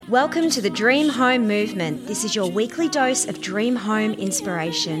Welcome to the Dream Home Movement. This is your weekly dose of dream home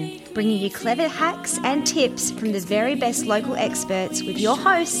inspiration, bringing you clever hacks and tips from the very best local experts with your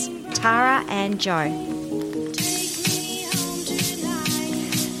hosts, Tara and Joe.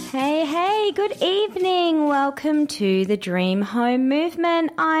 Hey, good evening. Welcome to the Dream Home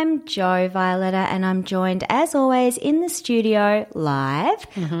Movement. I'm Joe Violetta and I'm joined, as always, in the studio live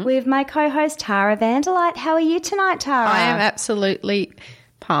with my co-host Tara Vanderlight. How are you tonight, Tara? I am absolutely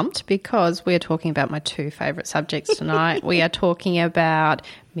pumped because we're talking about my two favourite subjects tonight. We are talking about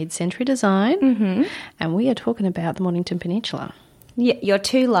mid-century design and we are talking about the Mornington Peninsula. Yeah, your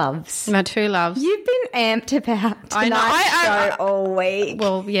two loves. My two loves. You've been amped about tonight's show all week.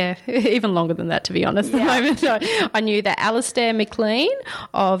 Well, yeah, even longer than that, to be honest. At the moment, I knew that Alistair McLean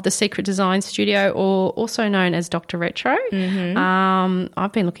of the Secret Design Studio, or also known as Dr. Retro.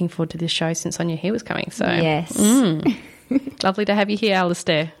 I've been looking forward to this show since I knew he was coming. So yes. Lovely to have you here,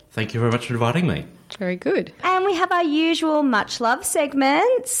 Alistair. Thank you very much for inviting me. Very good. And we have our usual much love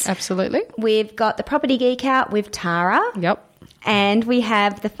segments. Absolutely. We've got the Property Geek Out with Tara. Yep. And we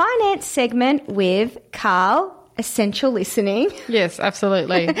have the finance segment with Carl, Essential Listening. Yes,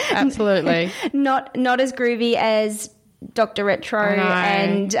 absolutely. Absolutely. Not as groovy as Dr. Retro.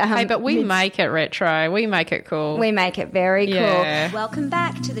 And hey, but we make it retro. We make it cool. We make it very cool. Welcome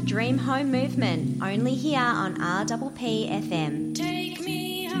back to the Dream Home Movement, only here on RPP FM. Take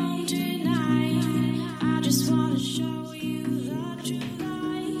me home tonight. I just want to show you the truth.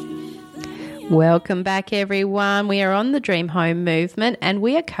 Welcome back, everyone. We are on the Dream Home Movement and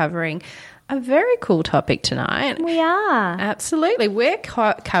we are covering a very cool topic tonight. We are. Absolutely. We're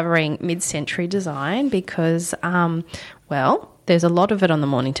covering mid-century design because, there's a lot of it on the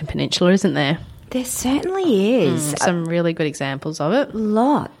Mornington Peninsula, isn't there? There certainly is. Some really good examples of it.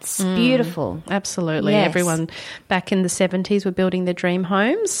 Lots. Beautiful. Absolutely. Yes. Everyone back in the 70s were building their dream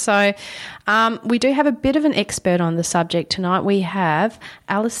homes. So we do have a bit of an expert on the subject tonight. We have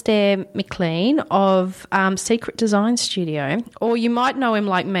Alistair McLean of Secret Design Studio, or you might know him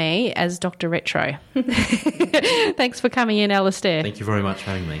like me as Dr. Retro. Thanks for coming in, Alistair. Thank you very much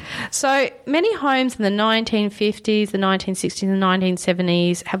for having me. So many homes in the 1950s, the 1960s and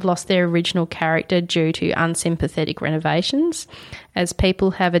 1970s have lost their original character due to unsympathetic renovations, as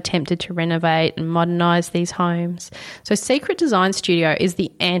people have attempted to renovate and modernise these homes. So Secret Design Studio is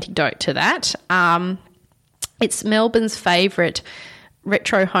the antidote to that. It's Melbourne's favourite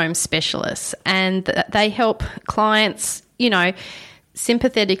retro home specialists, and they help clients,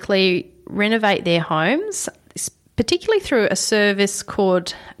 sympathetically renovate their homes, particularly through a service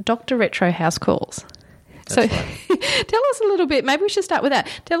called Dr. Retro House Calls. So tell us a little bit, maybe we should start with that.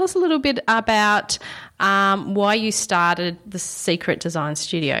 Tell us a little bit about why you started the Secret Design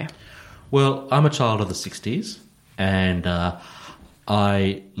Studio. Well, I'm a child of the 60s and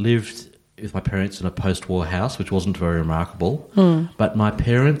I lived with my parents in a post-war house, which wasn't very remarkable. But my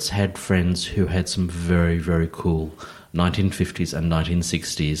parents had friends who had some very, very cool 1950s and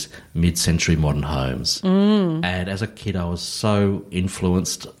 1960s mid-century modern homes. And as a kid, I was so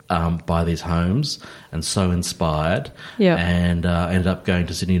influenced by these homes and so inspired and ended up going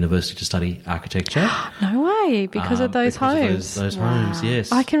to Sydney University to study architecture. No way, because of those homes. Those homes,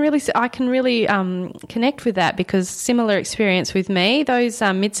 yes. I can really connect with that because similar experience with me. Those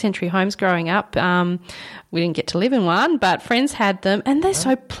mid-century homes growing up, we didn't get to live in one, but friends had them, and they're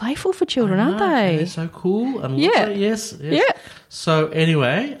so playful for children, aren't they? They're so cool and lovely. Yes. Yeah. So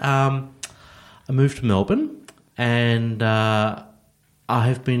anyway, I moved to Melbourne, and I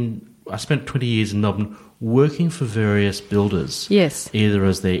spent 20 years in Melbourne working for various builders. Yes. Either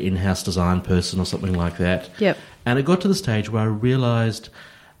as their in-house design person or something like that. Yep. And it got to the stage where I realised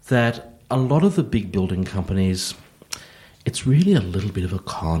that a lot of the big building companies, it's really a little bit of a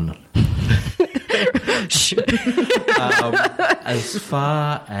con. As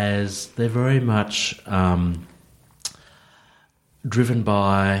far as they're very much driven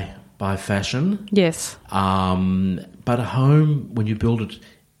by fashion. Yes. But a home, when you build it,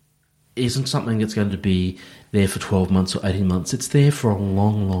 isn't something that's going to be there for 12 months or 18 months. It's there for a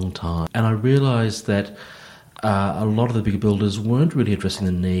long, long time. And I realised that a lot of the bigger builders weren't really addressing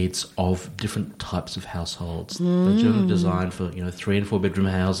the needs of different types of households. They're generally designed for 3 and 4 bedroom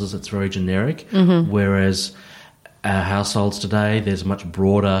houses. It's very generic. Whereas our households today, there's a much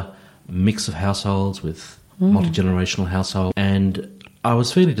broader mix of households with multi-generational households. And I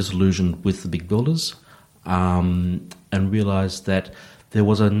was fairly disillusioned with the big builders and realised that there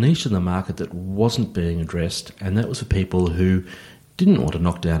was a niche in the market that wasn't being addressed, and that was for people who didn't want to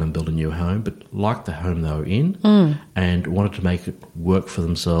knock down and build a new home, but liked the home they were in and wanted to make it work for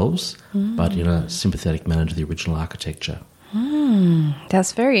themselves, but in a sympathetic manner to the original architecture.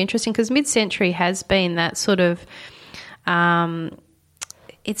 That's very interesting because mid-century has been that sort of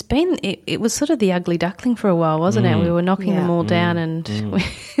it was sort of the ugly duckling for a while, wasn't it? We were knocking them all down and,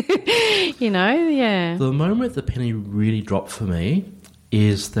 The moment the penny really dropped for me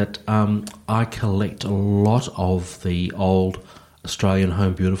is that I collect a lot of the old Australian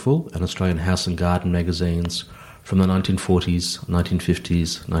Home Beautiful and Australian House and Garden magazines from the 1940s,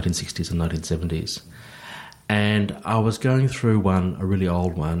 1950s, 1960s and 1970s. And I was going through a really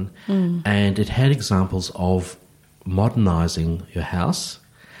old one, and it had examples of modernising your house.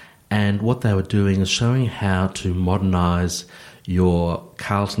 And what they were doing is showing how to modernise your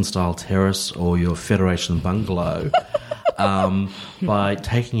Carlton-style terrace or your Federation bungalow by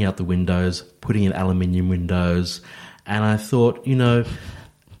taking out the windows, putting in aluminium windows. And I thought,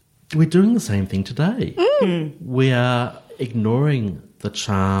 we're doing the same thing today. We are ignoring the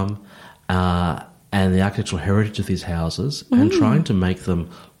charm and the architectural heritage of these houses and trying to make them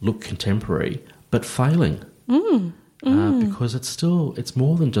look contemporary, but failing. Because it's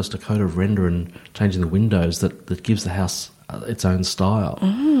more than just a coat of render and changing the windows that gives the house its own style.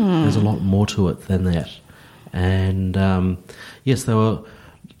 There's a lot more to it than that. And yes, they were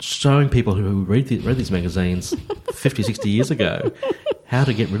showing people who read these magazines 50, 60 years ago how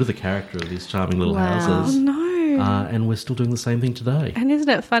to get rid of the character of these charming little houses. Oh, no. And we're still doing the same thing today. And isn't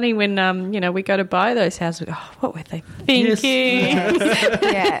it funny when, we go to buy those houses, we go, oh, what were they thinking?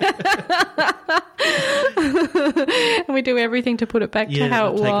 And we do everything to put it back to how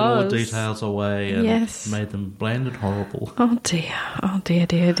it was. Taking all the details away and made them bland and horrible. Oh, dear. Oh, dear,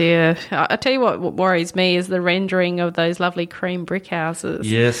 dear, dear. I tell you what worries me is the rendering of those lovely cream brick houses.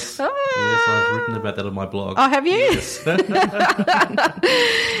 Yes. Yes, I've written about that on my blog. Oh, have you? Yes.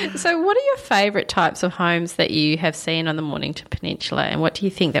 So what are your favourite types of homes that you have seen on the Mornington Peninsula, and what do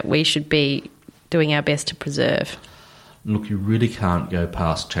you think that we should be doing our best to preserve? Look, you really can't go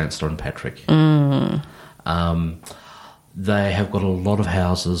past Chancellor and Patrick. They have got a lot of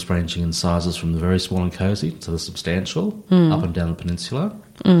houses ranging in sizes from the very small and cosy to the substantial up and down the peninsula.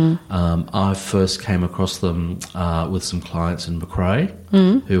 I first came across them with some clients in Macrae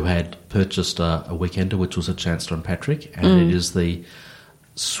who had purchased a weekender, which was at Chancellor and Patrick, and it is the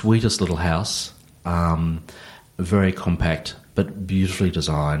sweetest little house, very compact but beautifully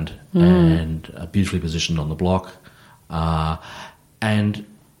designed and beautifully positioned on the block. And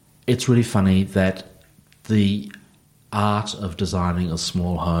it's really funny that the art of designing a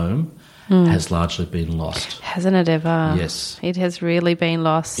small home has largely been lost. Hasn't it ever? Yes. It has really been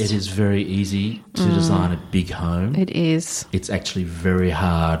lost. It is very easy to design a big home. It is. It's actually very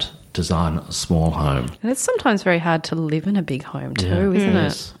hard to design a small home. And it's sometimes very hard to live in a big home too, isn't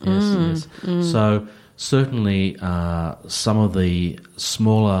it? Yes. So certainly some of the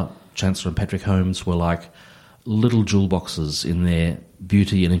smaller Chancellor and Patrick homes were like little jewel boxes in their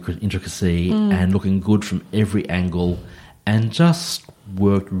beauty and intricacy and looking good from every angle, and just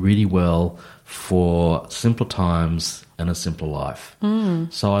worked really well for simpler times and a simpler life.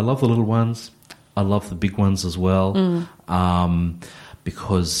 So I love the little ones. I love the big ones as well,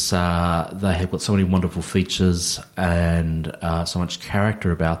 because they have got so many wonderful features and so much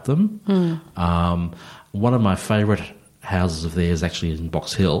character about them. One of my favourite houses of theirs actually in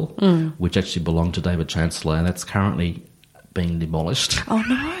Box Hill, which actually belonged to David Chancellor, and that's currently being demolished. Oh,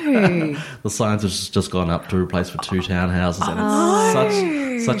 no. The signs have just gone up to replace for 2 townhouses, and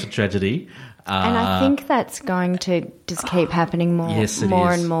it's such a tragedy. And I think that's going to just keep happening more, yes, it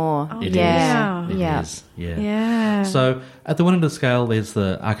more is. and more. It is. Yeah. Yeah. So at the one end of the scale, there's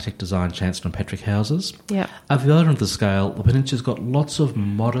the architect-designed Chancellor and Patrick houses. Yeah. At the other end of the scale, the peninsula's got lots of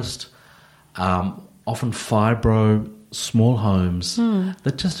modest, often fibro, small homes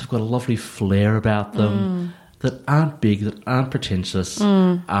that just have got a lovely flair about them, that aren't big, that aren't pretentious,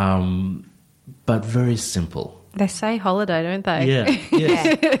 but very simple. They say holiday, don't they? Yeah,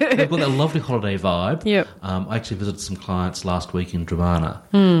 yes. They've got that lovely holiday vibe. Yep. I actually visited some clients last week in Dramana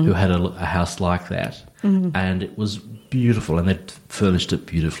who had a house like that, and it was beautiful, and they'd furnished it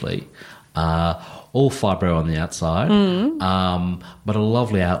beautifully. All fibro on the outside, but a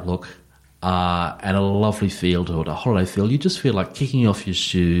lovely outlook. And a lovely feel to it, a holiday feel. You just feel like kicking off your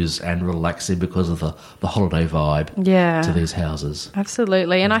shoes and relaxing because of the holiday vibe to these houses.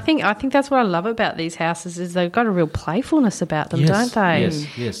 Absolutely. And I think that's what I love about these houses is they've got a real playfulness about them, don't they?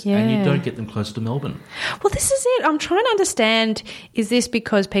 Yes. Yeah. And you don't get them closer to Melbourne. Well, this is it. I'm trying to understand, is this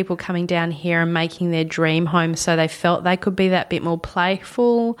because people coming down here and making their dream home so they felt they could be that bit more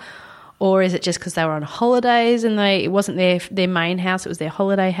playful? Or is it just because they were on holidays and it wasn't their main house, it was their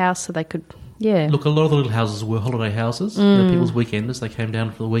holiday house, so they could, Yeah. Look, a lot of the little houses were holiday houses. You know, people's weekenders, they came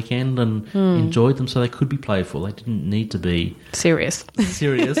down for the weekend and enjoyed them, so they could be playful. They didn't need to be Serious.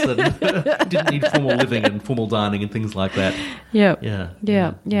 serious and didn't need formal living and formal dining and things like that. Yep. Yeah.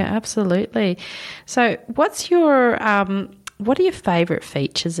 Yeah, absolutely. So what are your favourite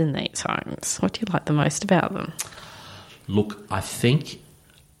features in these homes? What do you like the most about them? Look, I think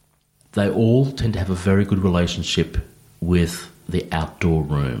they all tend to have a very good relationship with the outdoor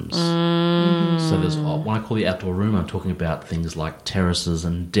rooms. So there's, when I call the outdoor room, I'm talking about things like terraces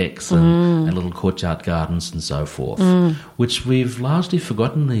and decks and little courtyard gardens and so forth, which we've largely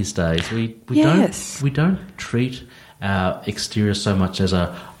forgotten these days. We don't treat our exterior so much as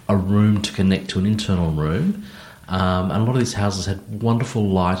a room to connect to an internal room. And a lot of these houses had wonderful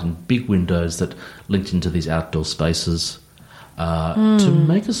light and big windows that linked into these outdoor spaces to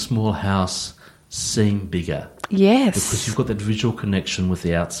make a small house seem bigger. Yes. Because you've got that visual connection with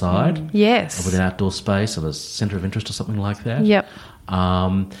the outside. Yes. With an outdoor space or a centre of interest or something like that. Yep.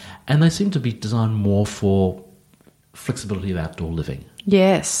 And they seem to be designed more for flexibility of outdoor living.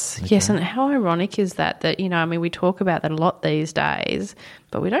 Yes, yes, and how ironic is that, you know, I mean, we talk about that a lot these days,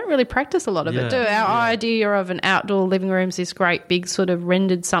 but we don't really practice a lot of it, do we? Our idea of an outdoor living room is this great big sort of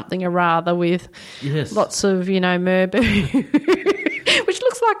rendered something or rather with lots of, you know, Merbau, which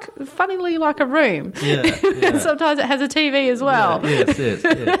looks like, funnily, like a room. Yeah. Sometimes it has a TV as well. Yes.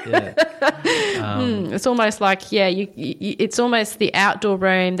 It's almost like, it's almost the outdoor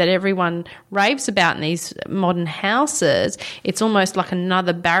room that everyone raves about in these modern houses. It's almost like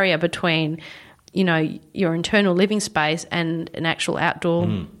another barrier between, you know, your internal living space and an actual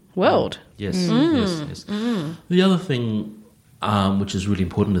outdoor world. Yes. The other thing which is really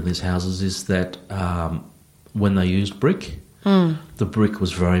important in these houses is that when they used brick, the brick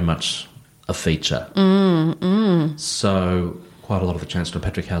was very much a feature. So quite a lot of the Chancellor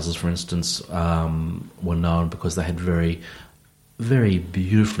Patrick houses, for instance, were known because they had very, very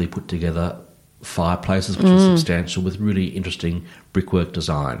beautifully put together fireplaces, which were substantial, with really interesting brickwork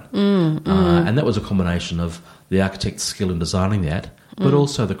design. And that was a combination of the architect's skill in designing that, but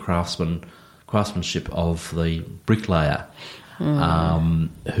also the craftsmanship of the bricklayer,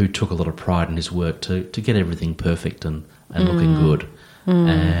 who took a lot of pride in his work to get everything perfect and looking good.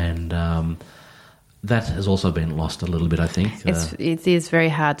 And that has also been lost a little bit, I think. It is very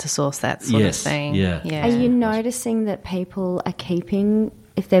hard to source that sort of thing. Are you noticing that people are keeping,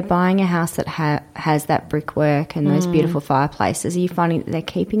 if they're buying a house that has that brickwork and those beautiful fireplaces, are you finding that they're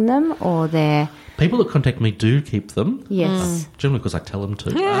keeping them or they're... People that contact me do keep them. Yes. Generally because I tell them to.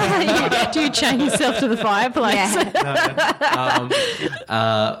 Do you chain yourself to the fireplace?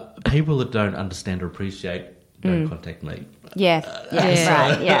 People that don't understand or appreciate don't contact me. Yep.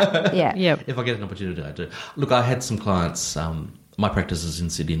 If I get an opportunity, I do. Look, I had some clients, my practice is in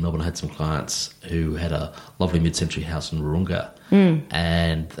Sydney and Melbourne. I had some clients who had a lovely mid-century house in Wahroonga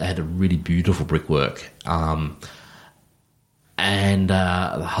and they had a really beautiful brickwork. And the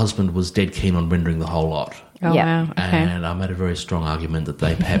husband was dead keen on rendering the whole lot. Oh, wow. Okay. And I made a very strong argument that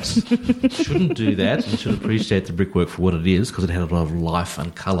they perhaps shouldn't do that and should appreciate the brickwork for what it is, because it had a lot of life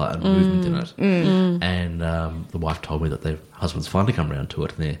and colour and movement in it. And the wife told me that their husband's finally come around to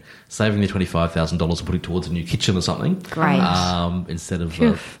it and they're saving their $25,000 and putting it towards a new kitchen or something. Great. Instead of...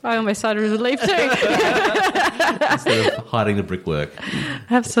 I almost started with relief too. instead of hiding the brickwork.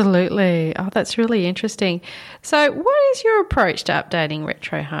 Absolutely. Oh, that's really interesting. So what is your approach to updating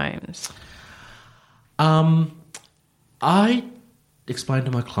retro homes? I explain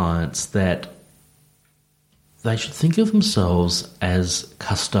to my clients that they should think of themselves as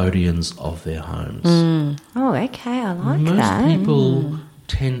custodians of their homes. Oh, okay, I like Most that. people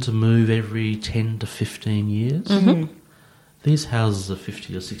tend to move every 10 to 15 years. These houses are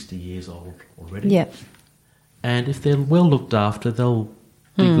 50 or 60 years old already. Yep. And if they're well looked after, they'll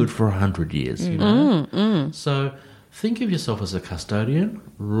be good for 100 years, you know. So think of yourself as a custodian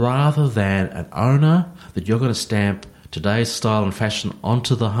rather than an owner that you're going to stamp today's style and fashion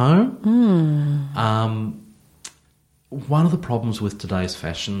onto the home. One of the problems with today's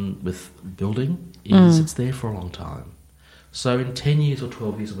fashion with building is it's there for a long time. So in 10 years or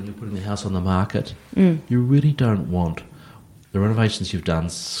 12 years when you're putting the house on the market, you really don't want the renovations you've done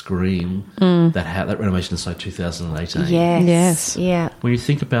scream that renovation is, say, 2018. Yes. Yeah. When you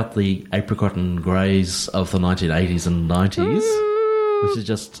think about the apricot and greys of the 1980s and 90s, which is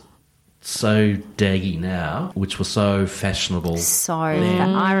just so daggy now, which were so fashionable.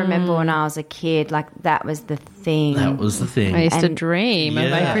 I remember when I was a kid, like that was the thing. That was the thing. I used to dream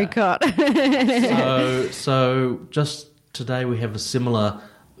of apricot. So just today we have a similar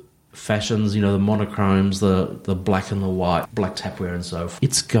fashions, the monochromes, the black and the white, black tapware and so forth,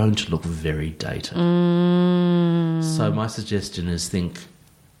 it's going to look very dated. So my suggestion is think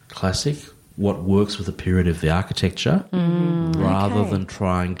classic, what works with the period of the architecture, rather than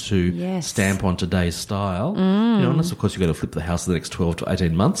trying to stamp on today's style. Unless, of course, you've got to flip the house in the next 12 to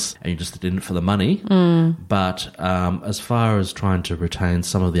 18 months and you're just in it for the money. But as far as trying to retain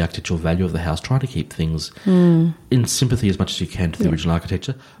some of the architectural value of the house, try to keep things in sympathy as much as you can to the original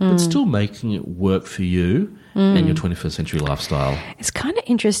architecture, but still making it work for you and your 21st century lifestyle. It's kind of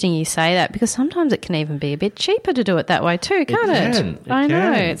interesting you say that, because sometimes it can even be a bit cheaper to do it that way too, can't it? I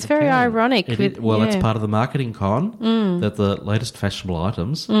know. It's very ironic. It's part of the marketing con that the latest fashionable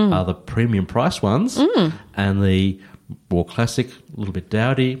items are the premium price ones, and the more classic, a little bit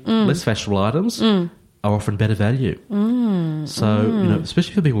dowdy, less fashionable items are often better value. So,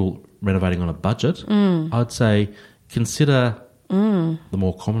 especially for people renovating on a budget, I'd say consider the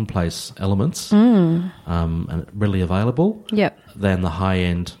more commonplace elements and readily available than the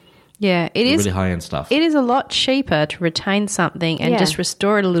high-end, really high-end stuff. It is a lot cheaper to retain something and just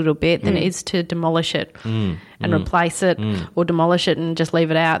restore it a little bit than it is to demolish it and replace it or demolish it and just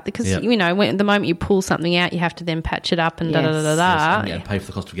leave it out. Because, when the moment you pull something out, you have to then patch it up and da-da-da-da-da. And pay for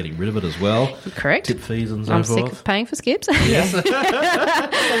the cost of getting rid of it as well. Correct. Tip fees and so I'm forth. sick of paying for skips. So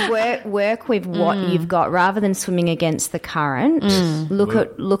work with what you've got rather than swimming against the current. Look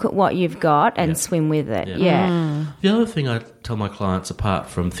at what you've got and swim with it. The other thing I tell my clients, apart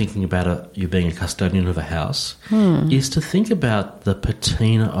from thinking about you being a custodian of a house, is to think about the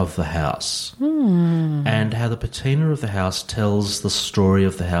patina of the house and how the patina of the house tells the story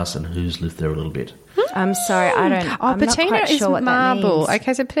of the house and who's lived there a little bit. I'm sorry, I'm not patina quite is sure what marble. that means.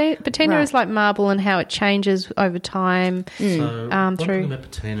 Okay, so patina is like marble and how it changes over time. So when I'm talking about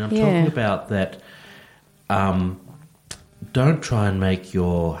patina, I'm talking about that. Don't try and make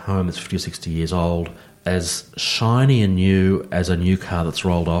your home that's 50 or 60 years old as shiny and new as a new car that's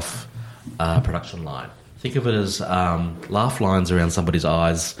rolled off a production line. Think of it as laugh lines around somebody's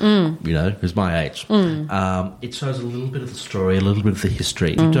eyes, who's my age. It shows a little bit of the story, a little bit of the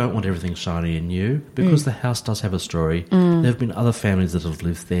history. You don't want everything shiny and new because the house does have a story. There have been other families that have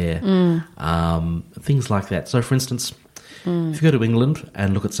lived there, things like that. So, for instance, if you go to England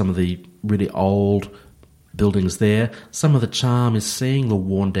and look at some of the really old buildings there, some of the charm is seeing the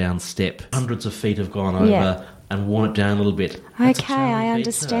worn-down step. Hundreds of feet have gone over and worn it down a little bit. Okay, I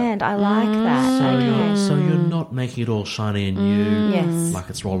understand. I like that. So you're not making it all shiny and new, like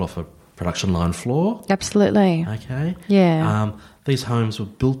it's rolled off a production line floor. Absolutely. Okay. Yeah. These homes were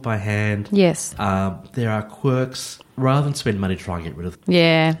built by hand. Yes. There are quirks. Rather than spend money trying to get rid of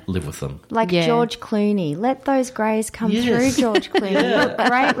them, live with them. Like George Clooney. Let those greys come through, George Clooney. You look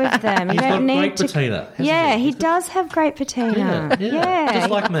great with them. He's got great patina. He does have great patina. Yeah. Just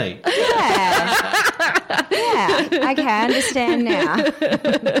like me. Okay, I understand now.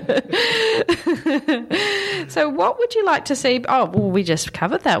 So what would you like to see? Oh, well, we just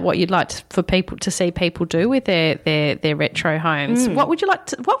covered that. What you'd like for people to see people do with their retro homes. What would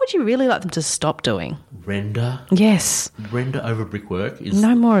you really like them to stop doing? Render. Yes. Render over brickwork is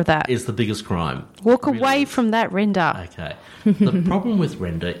no more of that. Is the biggest crime. Walk away from that render. Okay. The problem with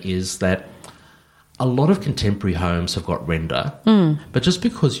render is that a lot of contemporary homes have got render, but just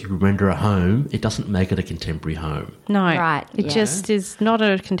because you render a home, it doesn't make it a contemporary home. No. Right. It just is not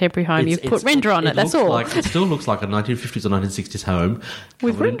a contemporary home. You've put render on it, that's all. It still looks like a 1950s or 1960s home.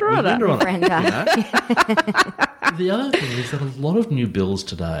 With render on it. The other thing is that a lot of new builds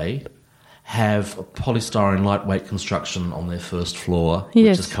today have polystyrene lightweight construction on their first floor,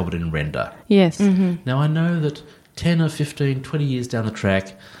 which is covered in render. Yes. Now, I know that 10 or 15, 20 years down the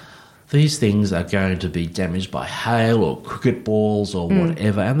track, these things are going to be damaged by hail or cricket balls or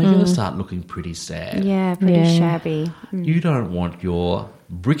whatever, and they're going to start looking pretty sad. Yeah, pretty shabby. You don't want your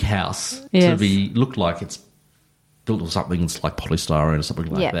brick house to look like it's built of something that's like polystyrene or something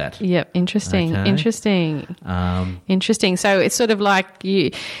like that. Yep, interesting, Okay. interesting. Interesting. So it's sort of like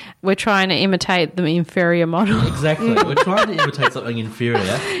we're trying to imitate the inferior model. Exactly. We're trying to imitate something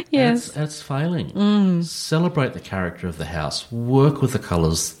inferior. Yes. And it's failing. Celebrate the character of the house. Work with the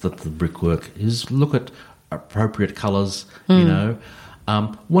colours that the brickwork is. Look at appropriate colours, One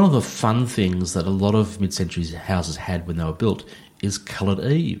of the fun things that a lot of mid-century houses had when they were built is coloured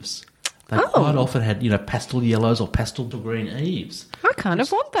eaves. They quite often had, pastel yellows or pastel green eaves. I kind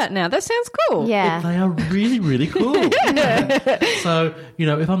of want that now. That sounds cool. Yeah. They are really, really cool. So,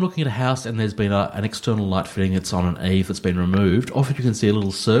 if I'm looking at a house and there's been an external light fitting that's on an eave that's been removed, often you can see a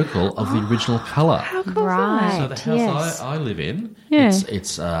little circle of the original colour. How cool Right. So the house I live in, Yeah.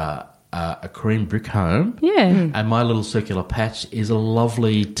 it's a cream brick home. Yeah. And my little circular patch is a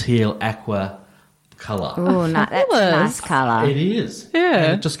lovely teal aqua colour. Oh, no, that's a Fabulous. nice colour. It is. Yeah.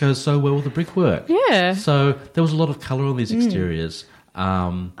 And it just goes so well with the brickwork. Yeah. So there was a lot of colour on these exteriors.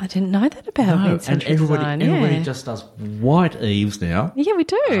 I didn't know that about No, and mid-century everybody design. Yeah. just does white eaves now. Yeah, we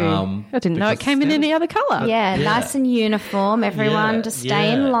do. I didn't know it because came in that any was- other colour. Yeah, Yeah. nice and uniform. Everyone Yeah, just stay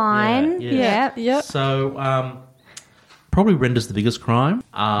yeah, in line. yeah, yeah. Yeah. Yep. So probably render's the biggest crime.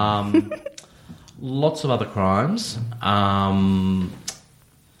 Lots of other crimes. I'm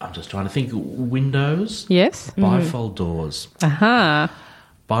just trying to think. Windows. Yes. Bifold doors. Aha.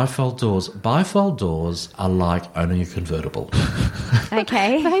 Bifold doors. Bifold doors are like owning a convertible.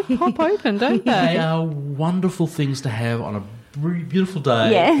 Okay. They pop open, don't They they? are wonderful things to have on a beautiful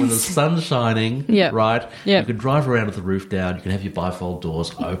day Yes. when the sun's shining, Yep. right? Yep. You can drive around with the roof down, you can have your bifold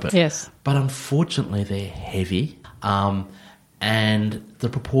doors open. Yes. But unfortunately, they're heavy, and the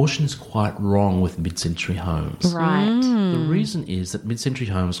proportion is quite wrong with mid-century homes. Right. The reason is that mid-century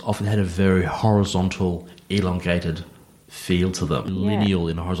homes often had a very horizontal, elongated feel to them, lineal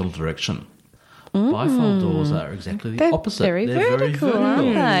in a horizontal direction. Bifold doors are exactly the They're opposite. very They're vertical,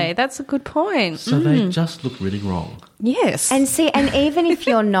 aren't they? That's a good point. So they just look really wrong. Yes. And see, and even if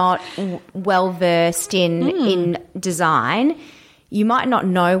you're not well versed in design, you might not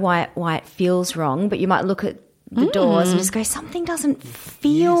know why it feels wrong, but you might look at the doors and just go, something doesn't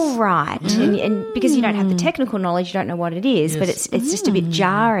feel right, and because you don't have the technical knowledge, you don't know what it is, but it's just a bit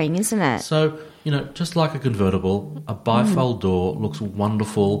jarring, isn't it? So, just like a convertible, a bifold door looks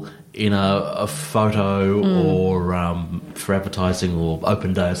wonderful in a photo or for advertising or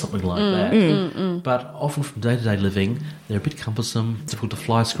open day or something like that. But often from day-to-day living, they're a bit cumbersome, difficult to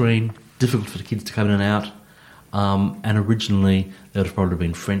fly screen, difficult for the kids to come in and out. And originally, there would have probably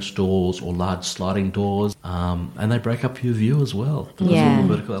been French doors or large sliding doors, and they break up your view as well. Those Yeah. little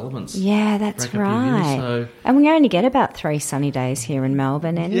vertical elements. Yeah, that's Break up your view, right. so- And we only get about 3 sunny days here in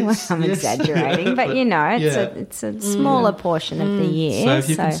Melbourne anyway. Yes, I'm yes. exaggerating, but it's a smaller portion of the year. So if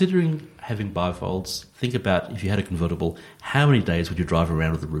you're considering having bifolds, think about if you had a convertible, how many days would you drive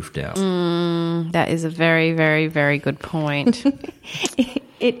around with the roof down? that is a very, very, very good point.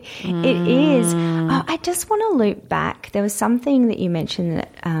 It is. Oh, I just want to loop back. There was something that you mentioned that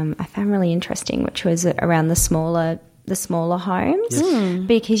I found really interesting, which was around the smaller homes,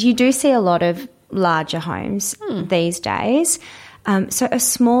 because you do see a lot of larger homes these days. So a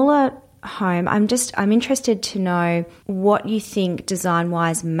smaller home, I'm interested to know what you think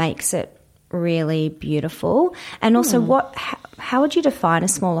design-wise makes it really beautiful, and also how would you define a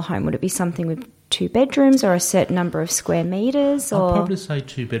smaller home? Would it be something with 2 bedrooms or a certain number of square meters? I'd Or probably say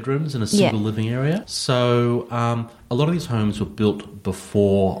 2 bedrooms in a single living area. So a lot of these homes were built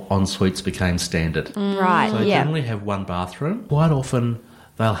before en-suites became standard. right, So they yeah. generally have 1 bathroom. Quite often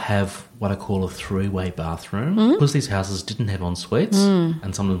they'll have what I call a 3-way bathroom. Because these houses didn't have en-suites,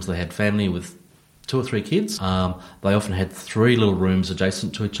 and sometimes they had family with 2 or 3 kids. They often had 3 little rooms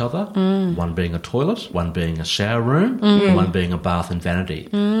adjacent to each other, one being a toilet, one being a shower room, and one being a bath and vanity.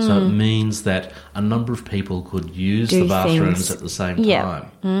 So it means that a number of people could use Do the bathrooms things. at the same Yeah.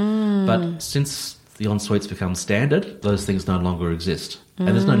 time. But since the en-suites become standard, those things no longer exist. And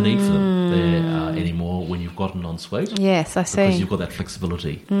there's no need for them there anymore when you've got an en-suite. Yes, I Because see. you've got that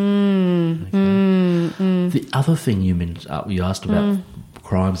flexibility. Okay. The other thing you asked about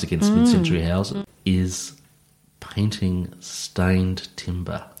crimes against mid-century houses is painting stained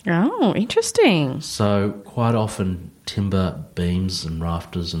timber. Oh, interesting. So quite often timber beams and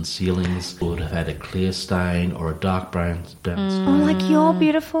rafters and ceilings would have had a clear stain or a dark brown stain. Oh, like your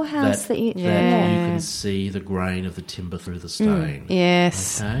beautiful house that you... you can see the grain of the timber through the stain.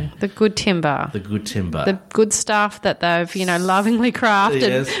 Yes. Okay. The good timber. The good timber. The good stuff that they've, lovingly crafted.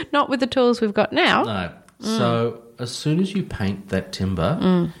 Yes. Not with the tools we've got now. No. So as soon as you paint that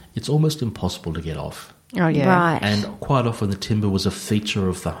timber, it's almost impossible to get off. Oh, yeah. Right. And quite often the timber was a feature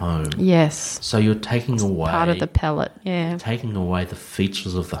of the home. Yes. So you're taking away Part of the palette. Yeah. taking away the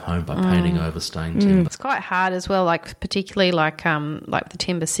features of the home by painting over stained timber. It's quite hard as well, particularly like the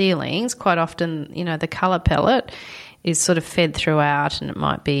timber ceilings. Quite often, the colour palette is sort of fed throughout, and it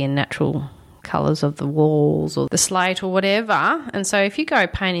might be in natural colours of the walls or the slate or whatever. And so if you go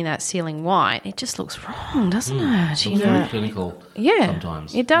painting that ceiling white, it just looks wrong, doesn't it? It looks very clinical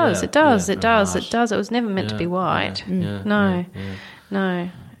sometimes. It does. Yeah, it does. yeah, it does. very It does. It was never meant to be white. No. No.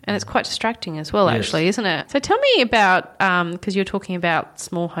 And it's quite distracting as well, Yes. actually, isn't it? So tell me about, because you're talking about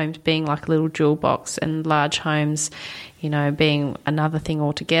small homes being like a little jewel box and large homes, being another thing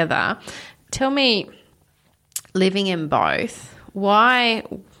altogether. Tell me, living in both, why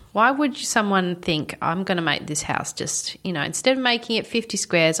Why would someone think, I'm going to make this house just, instead of making it 50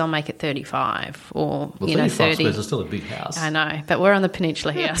 squares, I'll make it 35 or, Well, 35 30. squares is still a big house. I know, but we're on the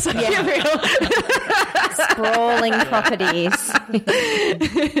peninsula here, so get real. Sprawling properties.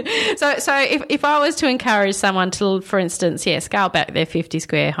 So if I was to encourage someone to, for instance, scale back their 50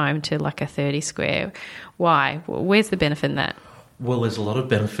 square home to like a 30 square, why? Where's the benefit in that? Well, there's a lot of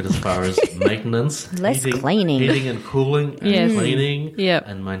benefit as far as maintenance, Less cleaning. heating and cooling, and Yes. cleaning, Yep.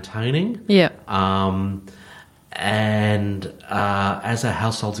 and maintaining. Yeah. And as our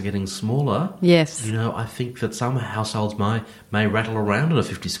households are getting smaller, Yes. I think that some households may rattle around in a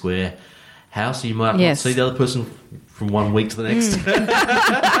 50 square house. You might not Yes. see the other person from 1 week to the next.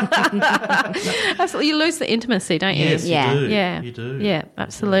 Absolutely. You lose the intimacy, don't you? Yes, Yeah. you do. Yeah, You do. Yeah,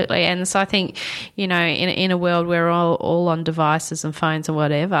 absolutely. And so I think, in a world where we're all on devices and phones and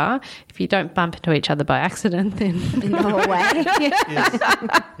whatever, if you don't bump into each other by accident, then No way.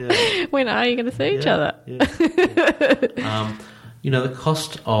 Yeah. when are you going to see each other? Yeah. The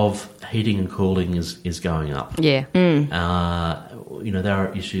cost of heating and cooling is going up. Yeah. There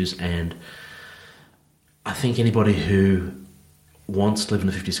are issues, and I think anybody who wants to live in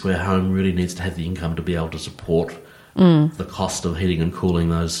a 50 square home really needs to have the income to be able to support the cost of heating and cooling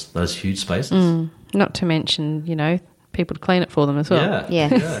those huge spaces. Not to mention, people to clean it for them as well.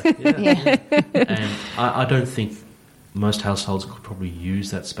 Yeah. Yeah. And I don't think most households could probably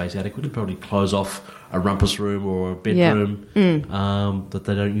use that space adequately, probably close off a rumpus room or a bedroom that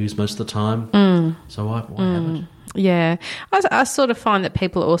they don't use most of the time. So why have it? Yeah. I sort of find that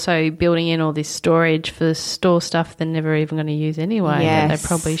people are also building in all this storage for store stuff they're never even going to use anyway. That Yes. they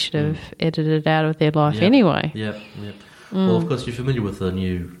probably should have edited out of their life Yep. anyway. Yep. Well, of course, you're familiar with the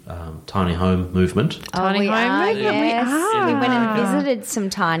new tiny home movement. Tiny we home are, movement? We yes. are. We went and visited some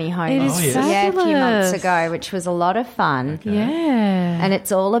tiny homes It is Oh, yes. a few months fabulous. ago, which was a lot of fun. Okay. Yeah. And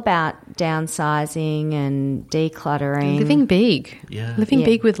it's all about downsizing and decluttering. Living big. Yeah. Living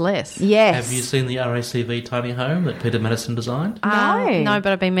big with less. Yes. Have you seen the RACV tiny home that Peter Madison designed? No. No,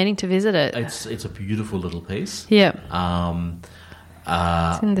 but I've been meaning to visit it. It's a beautiful little piece. Yeah.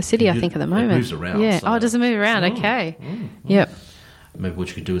 It's in the city, I think, at the moment. It moves around. Yeah. so Oh, does it move around? Okay. Yep. Maybe what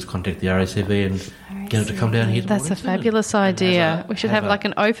you could do is contact the RACV and get it to come down here. That's a fabulous idea. We should have like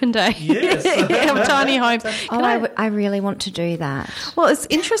an open day Yes. of tiny homes. I really want to do that. Well, it's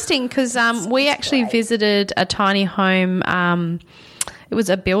interesting because we actually visited a tiny home. It was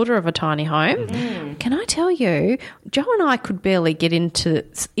a builder of a tiny home. Can I tell you, Joe and I could barely get into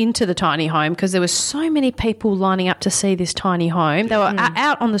the tiny home because there were so many people lining up to see this tiny home. They were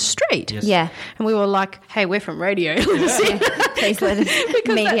out on the street. Yes. Yeah. And we were like, hey, we're from radio. Please let us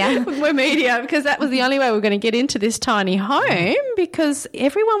media. We're media because that was the only way we were going to get into this tiny home because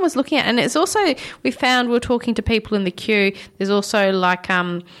everyone was looking at it. And it's also, we found we were talking to people in the queue, there's also like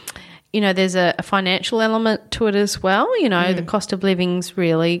there's a financial element to it as well. The cost of living's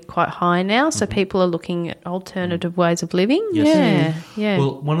really quite high now, so people are looking at alternative ways of living. Yes. Yeah.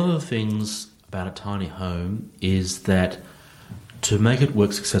 Well, one of the things about a tiny home is that to make it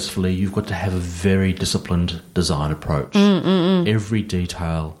work successfully, you've got to have a very disciplined design approach. Every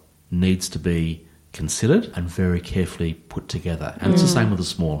detail needs to be considered and very carefully put together. And it's the same with a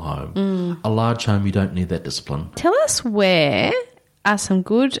small home. A large home, you don't need that discipline. Tell us where are some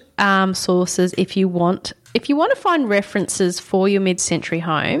good sources if you want to find references for your mid-century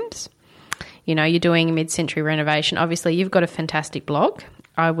homes. You're doing a mid-century renovation. Obviously, you've got a fantastic blog.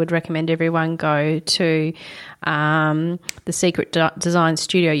 I would recommend everyone go to the Secret Design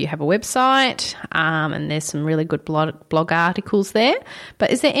Studio. You have a website, and there's some really good blog articles there.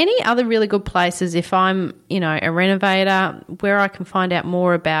 But is there any other really good places if I'm, a renovator, where I can find out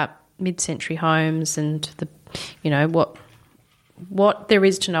more about mid-century homes and the, what there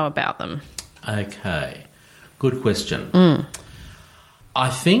is to know about them? Okay, good question. I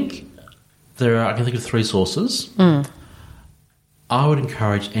think I can think of three sources. I would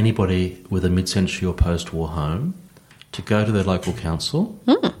encourage anybody with a mid-century or post-war home to go to their local council,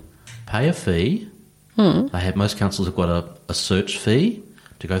 pay a fee. Most councils have got a search fee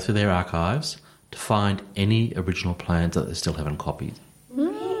to go through their archives to find any original plans that they still haven't copied.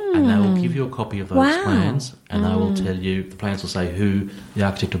 And they will give you a copy of those plans, and they will tell you, the plans will say who the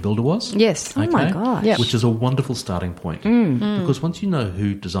architect or builder was. Yes. Oh my gosh. Yep. Which is a wonderful starting point. Because once you know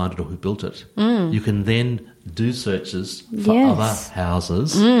who designed it or who built it, you can then do searches for Yes. other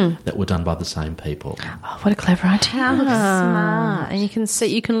houses that were done by the same people. Oh, what a clever idea. How smart. And you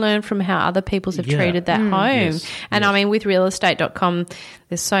can learn from how other people's have Yeah. treated that home. Yes, And yes. I mean, with realestate.com,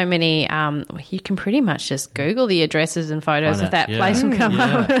 there's so many, you can pretty much just Google the addresses and photos Find of that out, place and come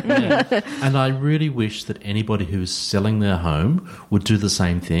up. Yeah. And I really wish that anybody who is selling their home would do the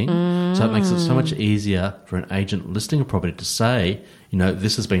same thing. So it makes it so much easier for an agent listing a property to say, you know,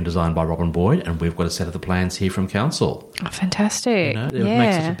 this has been designed by Robin Boyd and we've got a set of the plans here from council. Oh, fantastic. You know, it yeah.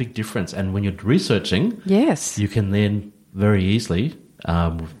 makes such a big difference. And when you're researching, Yes. you can then very easily,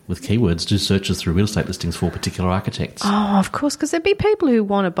 with keywords, do searches through real estate listings for particular architects. Oh, of course, because there'd be people who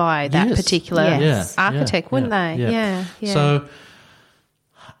want to buy that Yes. particular Yes. architect, Yeah, wouldn't yeah, they? yeah. Yeah. So,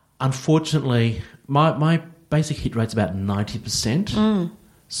 unfortunately, my basic hit rate's about 90%.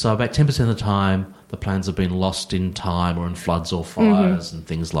 So about 10% of the time, the plans have been lost in time or in floods or fires and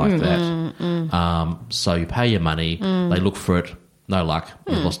things like that. So you pay your money, they look for it, no luck,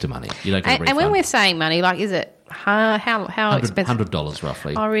 you've lost your money. You don't get a refund. And when we're saying money, like, is it how expensive? $100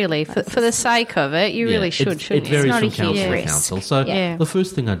 roughly. Oh, really? For the sake of it, you really should, shouldn't It you? varies not a from huge council to risk. council. So Yeah. the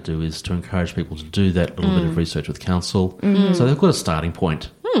first thing I'd do is to encourage people to do that little bit of research with council. So they've got a starting point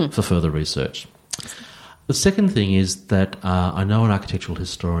for further research. The second thing is that I know an architectural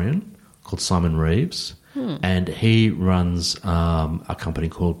historian called Simon Reeves, and he runs a company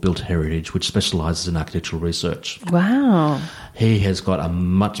called Built Heritage, which specialises in architectural research. Wow. He has got a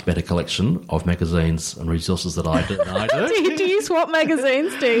much better collection of magazines and resources than I do. Do you swap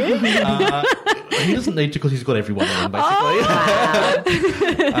magazines, do you? He doesn't need to because he's got every one of them, basically.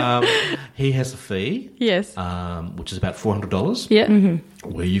 He has a fee, Yes. which is about $400, Yeah.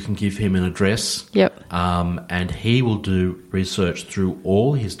 where you can give him an address, Yep. and he will do research through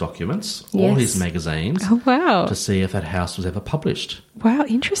all his documents, all his magazines, Oh, wow. to see if that house was ever published. Wow,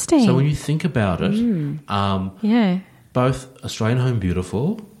 interesting. So when you think about it, yeah. both Australian Home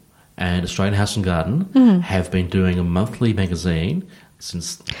Beautiful and Australian House and Garden have been doing a monthly magazine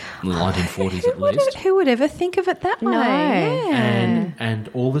since the 1940s at least. Who would ever think of it that way? No. Yeah. And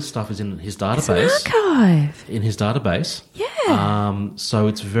all this stuff is in his It's an database. archive. In his database. Yeah. So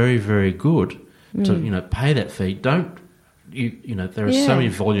it's very, very good to, pay that fee. Don't, there are so many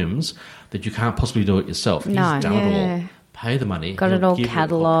volumes that you can't possibly do it yourself. He's No. done it Yeah. all. Pay the money. Got it He'll all give you a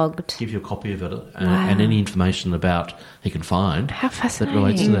catalogued. give you a copy of it and any information about he can find How that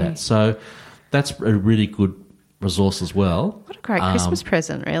relates to fascinating. that. So that's a really good resource as well. What a great Christmas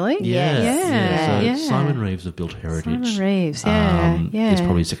present, really. So Yeah. Simon Reeves of Built Heritage. Simon Reeves, yeah. Is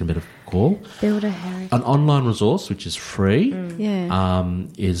probably his second bit of call. Build a heritage. An online resource which is free Yeah.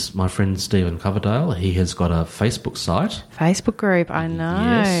 is my friend Stephen Coverdale. He has got a Facebook site. Facebook group, I know.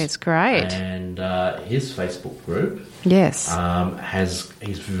 Yes. It's great. And his Facebook group Yes.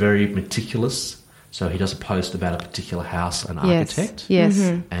 he's very meticulous. So he does a post about a particular house and architect. Yes.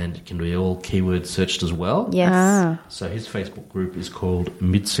 And it can be all keyword searched as well. Yes. Ah, So his Facebook group is called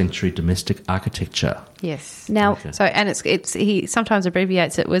Mid-Century Domestic Architecture. yes. Now, So, and it's he sometimes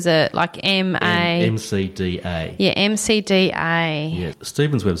abbreviates it was a like MA. MCDA. Yeah, MCDA. Yeah,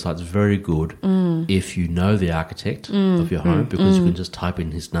 Stephen's website's very good if you know the architect of your home, because you can just type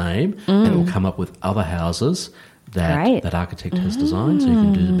in his name and it will come up with other houses Great. that architect has designed, so you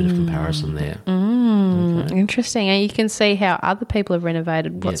can do a bit of comparison there. Okay. Interesting. And you can see how other people have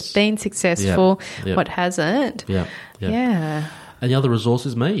renovated, what's Yes. been successful, Yep. what hasn't. Yeah, Yeah. And the other resource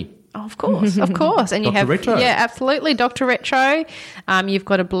is me. Oh, of course, of course. And you Dr. have Retro. Yeah, absolutely. Dr. Retro. You've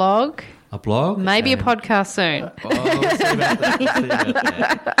got a blog, A blog. maybe a and- podcast soon. Oh, we'll see about that. We'll see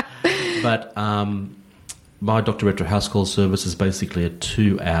about that. But my Dr. Retro House Call service is basically a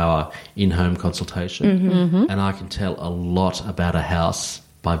 2-hour in-home consultation, and I can tell a lot about a house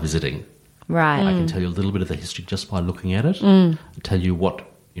by visiting. right. I can tell you a little bit of the history just by looking at it. Tell you what,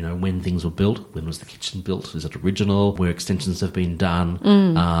 when things were built, when was the kitchen built, is it original, where extensions have been done,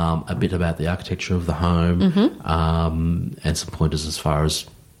 a bit about the architecture of the home, and some pointers as far as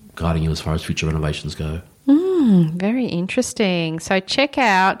guiding you as far as future renovations go. Very interesting. So check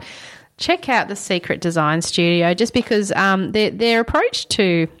out the Secret Design Studio, just because their approach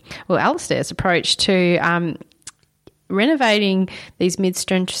to, Alistair's approach to renovating these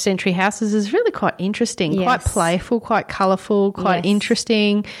mid-century houses is really quite interesting, Yes. quite playful, quite colourful, quite Yes.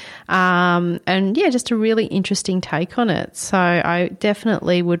 interesting, and just a really interesting take on it. So I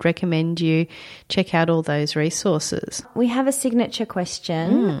definitely would recommend you check out all those resources. We have a signature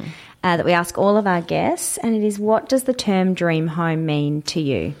question that we ask all of our guests, and it is, what does the term dream home mean to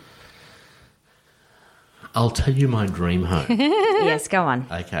you? I'll tell you my dream home. Yes, go on.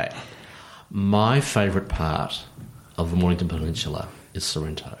 Okay. My favourite part of the Mornington Peninsula is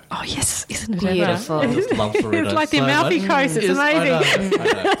Sorrento. Oh, yes. Isn't it Beautiful. I just love Sorrento. It's like the so Amalfi much. Coast. It's Yes, amazing.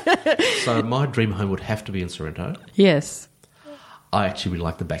 I know. So my dream home would have to be in Sorrento. Yes. I actually really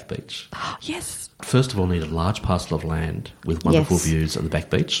like the back beach. Oh, yes. First of all, need a large parcel of land with wonderful Yes. views of the back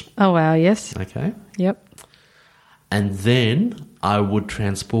beach. Oh, wow. Yes. Okay. Yep. And then I would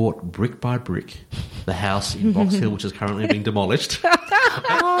transport brick by brick the house in Box Hill, which is currently being demolished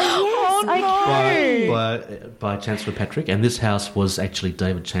Oh, yes. Okay. by Chancellor Patrick. And this house was actually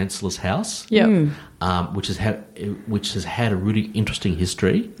David Chancellor's house, Yep. which has had a really interesting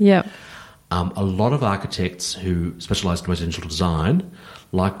history. Yep. A lot of architects who specialise in residential design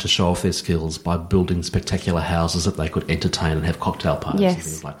like to show off their skills by building spectacular houses that they could entertain and have cocktail parties and Yes.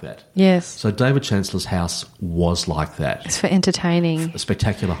 things like that. Yes. So David Chancellor's house was like that. It's for entertaining. A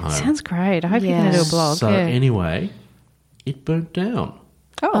spectacular home. Sounds great. I hope you're going to do a blog. So yeah. anyway, it burnt down.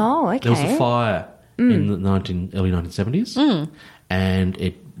 Oh, okay. There was a fire in the early 1970s and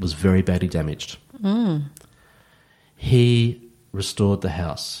it was very badly damaged. He restored the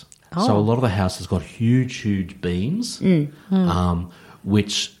house. So a lot of the house has got huge, huge beams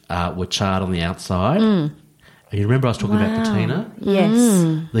which were charred on the outside. And you remember I was talking about patina?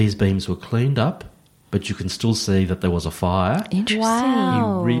 Yes. These beams were cleaned up, but you can still see that there was a fire. Interesting.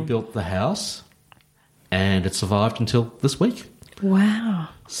 Wow. He rebuilt the house and it survived until this week. Wow.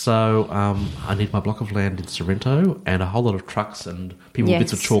 So I need my block of land in Sorrento and a whole lot of trucks and people with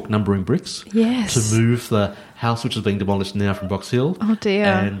bits of Yes. chalk numbering bricks Yes. to move the house which is being demolished now from Box Hill. Oh, dear.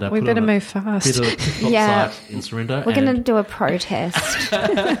 And, We put it better on a move fast. bit of a tip-top Yeah. site in Sorrento. We're going to and do a protest.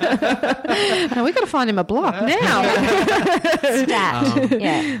 No, we've got to find him a block now. Stat.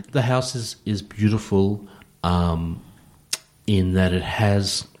 Yeah. the house is beautiful in that it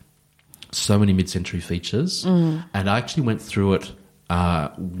has so many mid-century features. And I actually went through it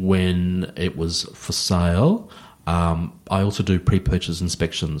when it was for sale. I also do pre-purchase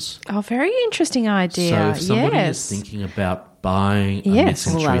inspections. Oh, very interesting idea. So if somebody yes. is thinking about buying a Yes.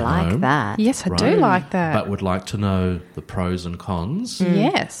 mid-century Oh, I like home, that. Yes, I do right, like that. but would like to know the pros and cons,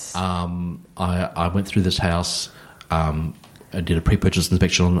 Yes. I went through this house. I did a pre-purchase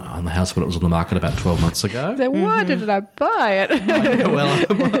inspection on the house when it was on the market about 12 months ago. So why didn't I buy it? Well,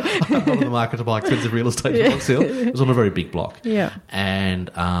 I'm not on the market to buy expensive real estate in Box Hill. It was on a very big block. Yeah. And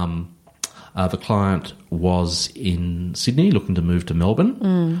the client was in Sydney looking to move to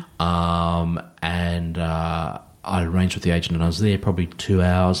Melbourne. And I arranged with the agent and I was there probably 2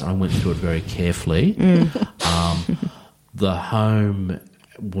 hours and I went through it very carefully. The home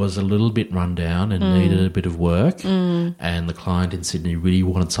was a little bit run down and needed a bit of work. And the client in Sydney really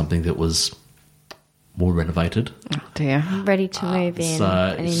wanted something that was more renovated. Oh, dear. Ready to move in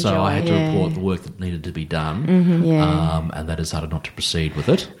and enjoy. So I had to Yeah. report the work that needed to be done, Yeah. and that decided not to proceed with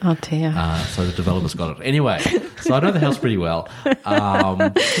it. Oh, dear. So the developers got it. Anyway, so I know the house pretty well,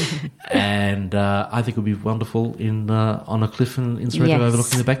 and I think it would be wonderful on a cliff in Sorrento Yes.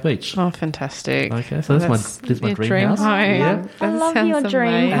 overlooking the back beach. Oh, fantastic. Okay, so that's my your dream house. home. Yeah. I That love sounds your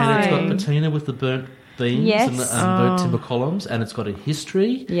dream amazing. And it's got home. patina with the burnt beams Yes. and burnt timber columns, and it's got a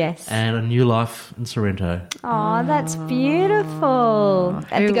history Yes. and a new life in Sorrento. Oh, that's beautiful. Who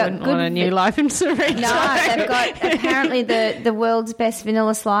They've got wouldn't want a new life in Sorrento? No, they've got apparently the world's best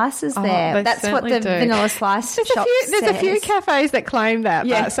vanilla slices there. they That's what certainly the do. vanilla slice shop There's a few says. cafes that claim that.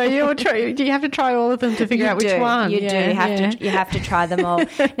 Yeah. But, so you have to try all of them to figure out which one. You do. You have to try them all.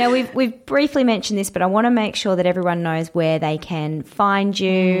 Now we've briefly mentioned this, but I want to make sure that everyone knows where they can find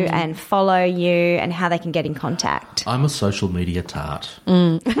you and follow you and how they can get in contact. I'm a social media tart.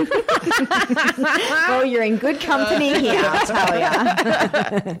 Well, you're in good company here, I'll tell you.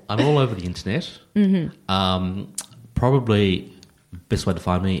 I'm all over the internet. Probably best way to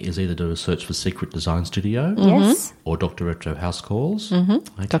find me is either do a search for Secret Design Studio Yes. or Dr. Retro House Calls. Okay.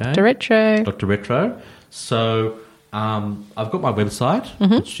 Dr. Retro. Dr. Retro. So I've got my website,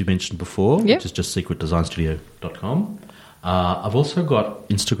 which you mentioned before, Yep. which is just secretdesignstudio.com. I've also got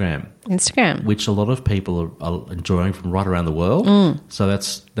Instagram, which a lot of people are enjoying from right around the world. So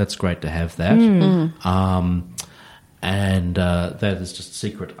that's great to have that. And that is just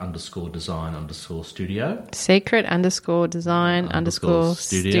secret_design_studio.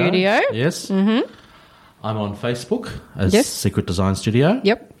 Secret_design_studio. Yes. I'm on Facebook as Yes. Secret Design Studio.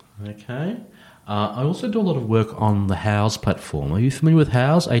 Yep. Okay. I also do a lot of work on the House platform. Are you familiar with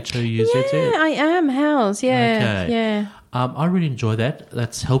House? HOUZ? Yeah, I am. House. Yeah. Okay. Yeah. I really enjoy that.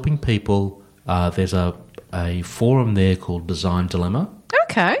 That's helping people. There's a forum there called Design Dilemma.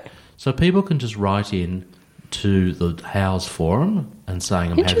 Okay. So people can just write in to the House forum and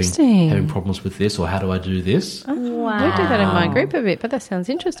saying, I'm Interesting. having problems with this, or how do I do this? Wow. Wow. We do that in my group a bit, but that sounds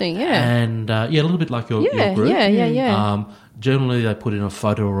interesting, yeah. And, a little bit like your group. Yeah. Generally, they put in a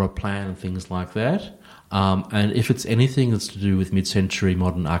photo or a plan and things like that. And if it's anything that's to do with mid-century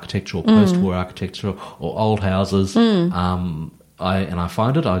modern architecture or post-war architecture or old houses, I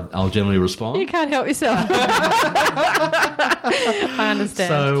find it, I'll generally respond. You can't help yourself. I understand.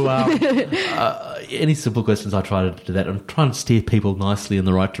 So any simple questions, I try to do that and try and steer people nicely in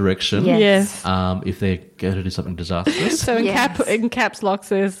the right direction. Yes. If they're going to do something disastrous. So in caps lock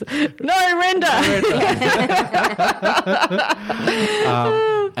says, no render.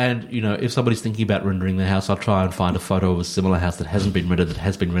 And, if somebody's thinking about rendering their house, I'll try and find a photo of a similar house that hasn't been rendered, that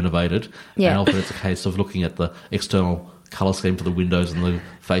has been renovated. Yeah. And often it's a case of looking at the external colour scheme for the windows and the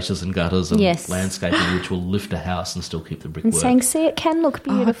fascias and gutters and landscaping, which will lift a house and still keep the brickwork. And saying, see, it can look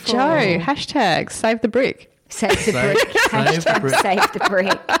beautiful. Joe, hashtag save the brick. Save the brick. Save the brick. Save the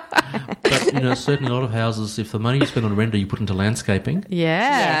brick. But, certainly a lot of houses, if the money you spend on render you put into landscaping,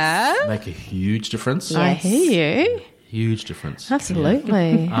 make a huge difference. I hear you. Huge difference.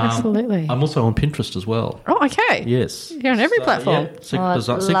 Absolutely. Absolutely. I'm also on Pinterest as well. Oh, okay. Yes. You're on every platform. Yeah,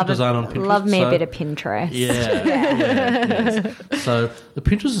 secret design on Pinterest. Love me a bit of Pinterest. Yes. So the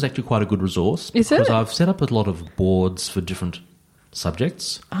Pinterest is actually quite a good resource. Is it? Because I've set up a lot of boards for different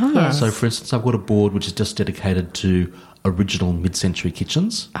subjects. Yes. So, for instance, I've got a board which is just dedicated to original mid-century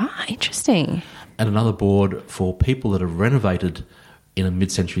kitchens. Interesting. And another board for people that have renovated in a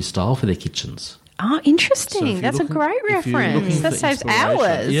mid-century style for their kitchens. Interesting. So That's a great if you're looking reference. That for saves inspiration-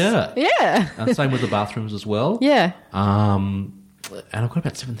 hours. Yeah. And same with the bathrooms as well. Yeah. And I've got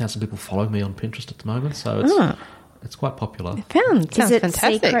about 7,000 people following me on Pinterest at the moment, so it's quite popular. Sounds Is it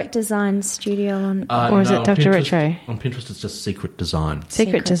fantastic. Secret Design Studio on? Or is it on Dr. Pinterest- Retro? On Pinterest, it's just Secret Design.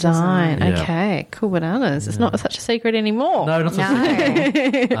 Secret design. Yeah. Okay. Cool bananas. It's not such a secret anymore. No, not so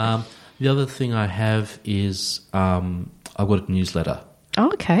No. The other thing I have is I've got a newsletter. Oh,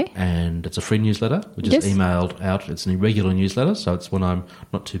 okay. And it's a free newsletter, which Yes. is emailed out. It's an irregular newsletter, so it's when I'm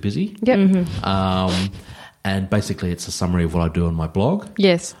not too busy. Yep. And basically, it's a summary of what I do on my blog.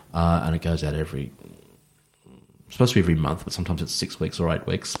 Yes. And it goes out supposed to be every month, but sometimes it's 6 weeks or 8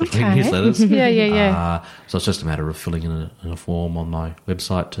 weeks between Okay. newsletters. Yeah. So it's just a matter of filling in a form on my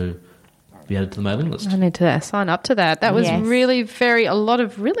website to be added to the mailing list. I need to sign up to that. That was Yes. really a lot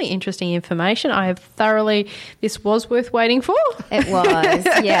of really interesting information. This was worth waiting for. It was,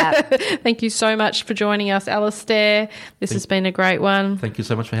 yeah. Thank you so much for joining us, Alistair. This has been a great one. Thank you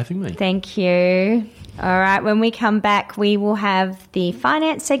so much for having me. Thank you. All right, when we come back, we will have the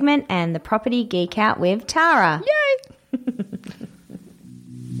finance segment and the property geek out with Tara. Yay!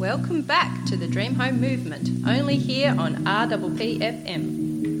 Welcome back to the Dream Home Movement, only here on RPP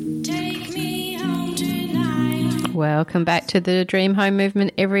FM. Take me home tonight. Welcome back to the Dream Home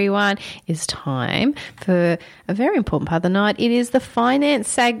Movement, everyone. It's time for a very important part of the night. It is the finance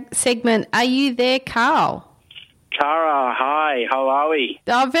segment. Are you there, Carl? Tara, hi, how are we?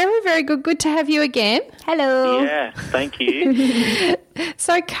 Oh, very, very good. Good to have you again. Hello. Yeah, thank you.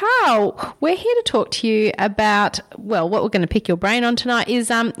 So, Carl, we're here to talk to you about, what we're going to pick your brain on tonight is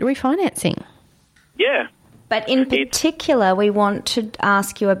refinancing. Yeah, But in particular, we want to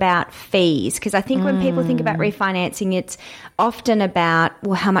ask you about fees, because I think when people think about refinancing, it's often about,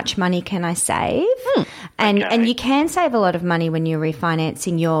 well, how much money can I save? And you can save a lot of money when you're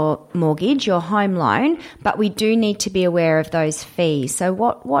refinancing your mortgage, your home loan, but we do need to be aware of those fees. So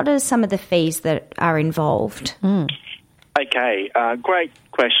what are some of the fees that are involved? Okay, great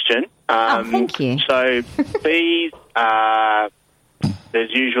question. Thank you. So fees, there's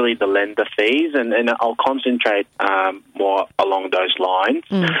usually the lender fees, and I'll concentrate more along those lines.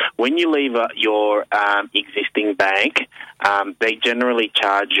 When you leave your existing bank, they generally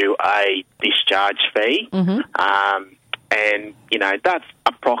charge you a discharge fee, and that's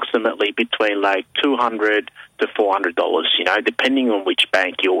approximately between like $200 to $400, depending on which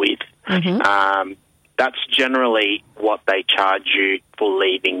bank you're with. That's generally what they charge you for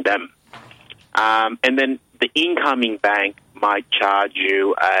leaving them. And then the incoming bank might charge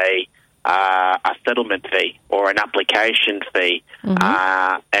you a settlement fee or an application fee.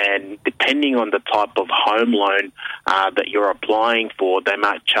 And depending on the type of home loan that you're applying for, they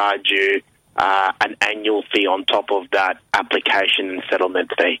might charge you an annual fee on top of that application and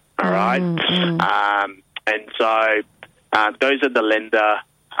settlement fee. All right? And so those are the lender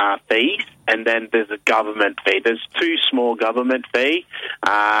fees. And then there's a government fee. There's two small government fees.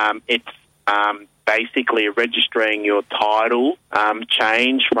 It's basically registering your title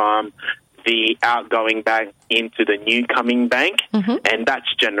change from the outgoing bank into the new coming bank, and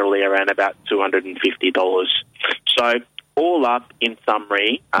that's generally around about $250. So all up, in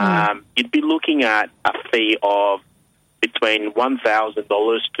summary, you'd be looking at a fee of between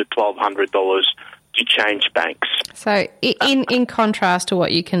 $1,000 to $1,200 to change banks. So in contrast to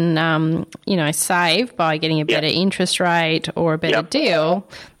what you can, save by getting a better interest rate or a better deal,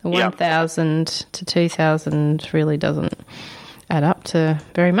 the 1,000 to 2,000 really doesn't add up to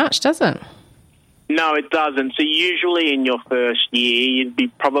very much, does it? No, it doesn't. So usually in your first year,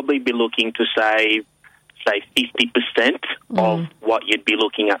 you'd probably be looking to save, say, 50% of what you'd be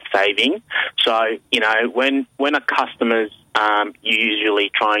looking at saving. So, when a customer's usually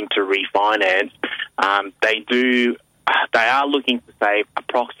trying to refinance, they are looking to save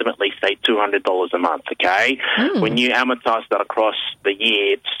approximately, say, $200 a month, okay? When you amortise that across the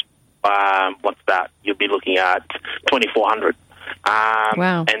year, it's, what's that? You'll be looking at $2,400.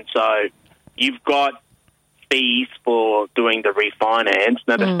 Wow. And so you've got fees for doing the refinance.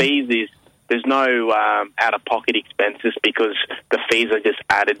 Now, the fees is, there's no out-of-pocket expenses because the fees are just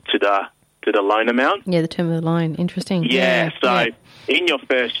added to the loan amount. Yeah, the term of the loan. Interesting. So in your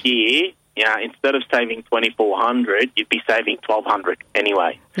first year, instead of saving $2,400, you'd be saving $1,200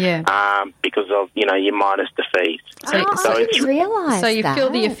 anyway. Yeah. Because of you minus the fees. I didn't realise So you that. feel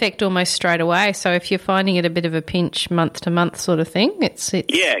the effect almost straight away. So if you're finding it a bit of a pinch month to month sort of thing, it's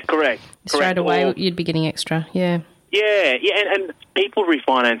correct. Straight away Or, you'd be getting extra. Yeah. And people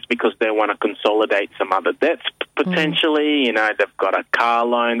refinance because they want to consolidate some other debts. Potentially, they've got a car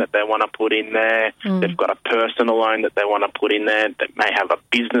loan that they want to put in there. They've got a personal loan that they want to put in there. They may have a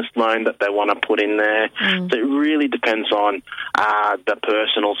business loan that they want to put in there. So it really depends on the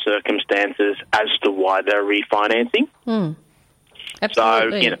personal circumstances as to why they're refinancing.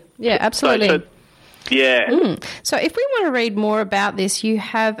 Absolutely. So, absolutely. So if we want to read more about this, you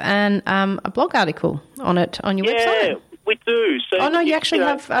have a blog article on it on your website. Yeah, we do. So you actually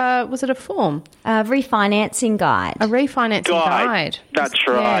have, was it a form? A refinancing guide. A refinancing guide. That's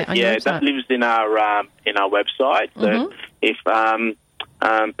right. Yeah, that lives in our website. So if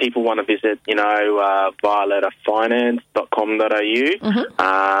people want to visit,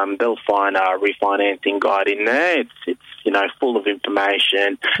 violettafinance.com.au, they'll find our refinancing guide in there. It's full of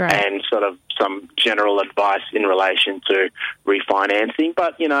information and sort of some general advice in relation to refinancing.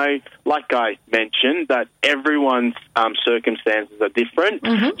 But, like I mentioned, that everyone's circumstances are different.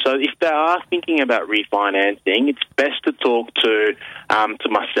 So if they are thinking about refinancing, it's best to talk to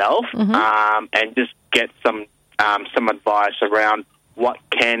myself and just get some advice around what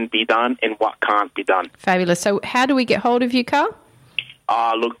can be done and what can't be done. Fabulous. So how do we get hold of you, Carl?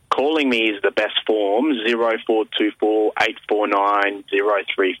 Look, calling me is the best form, 0424 849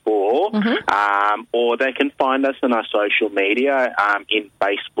 034. Or they can find us on our social media in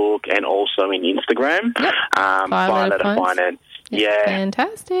Facebook and also in Instagram. Violetta Finance. Yeah.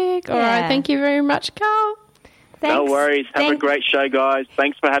 Fantastic. All right. Thank you very much, Carl. Thanks. No worries. Have a great show, guys.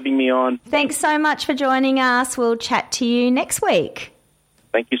 Thanks for having me on. Thanks so much for joining us. We'll chat to you next week.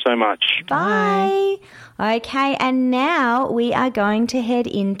 Thank you so much. Bye. Okay, and now we are going to head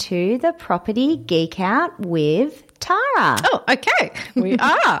into the Property Geek Out with Tara. Oh, okay. We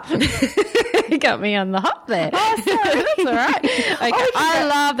are. You got me on the hop there. Oh, sorry. That's all right. Okay. I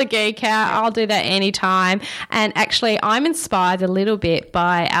love the geek out. I'll do that anytime. And actually, I'm inspired a little bit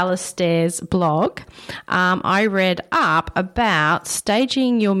by Alistair's blog. I read up about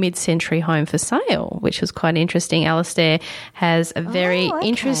staging your mid-century home for sale, which was quite interesting. Alistair has a very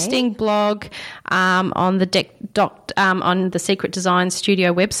interesting blog on the on the Secret Design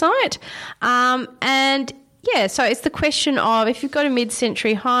Studio website. And yeah, so it's the question of if you've got a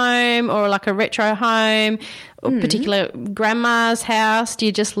mid-century home or like a retro home or particular grandma's house, do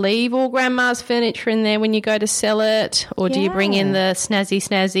you just leave all grandma's furniture in there when you go to sell it, or do you bring in the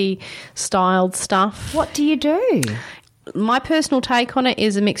snazzy styled stuff? What do you do? My personal take on it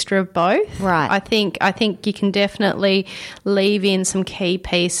is a mixture of both. Right. I think you can definitely leave in some key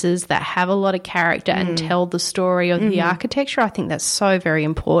pieces that have a lot of character and tell the story of the architecture. I think that's so very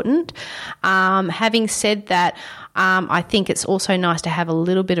important. Having said that, I think it's also nice to have a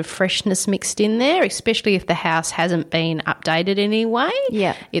little bit of freshness mixed in there, especially if the house hasn't been updated in any way.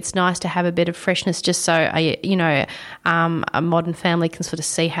 Yeah. It's nice to have a bit of freshness just so, a modern family can sort of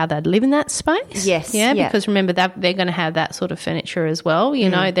see how they'd live in that space. Yes. Yeah, yeah. because remember, they're going to have that sort of furniture as well. You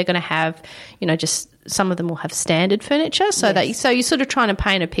know, they're going to have, just some of them will have standard furniture, so you're sort of trying to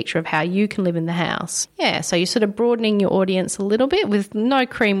paint a picture of how you can live in the house. Yeah, so you're sort of broadening your audience a little bit with no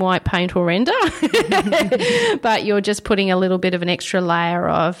cream white paint or render, but you're just putting a little bit of an extra layer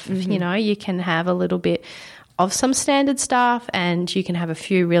of, you can have a little bit of some standard stuff and you can have a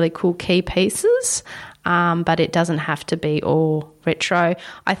few really cool key pieces. But it doesn't have to be all retro.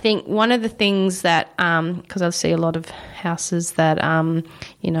 I think one of the things that, because I see a lot of houses that,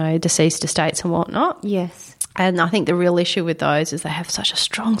 deceased estates and whatnot. Yes. And I think the real issue with those is they have such a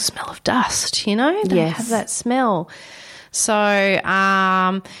strong smell of dust, you know? They Yes. have that smell. So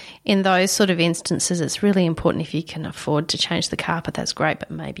in those sort of instances, it's really important if you can afford to change the carpet, that's great,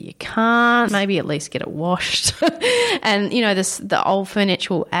 but maybe you can't. Maybe at least get it washed. And, you know, the old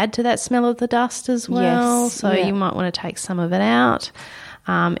furniture will add to that smell of the dust as well. Yes, So yeah. you might want to take some of it out.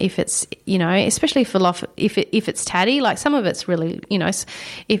 If it's, you know, especially if it's tatty, like some of it's really, you know,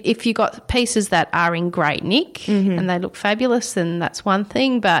 if you got pieces that are in great nick and they look fabulous, then that's one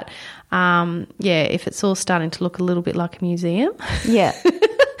thing. But if it's all starting to look a little bit like a museum, Yeah.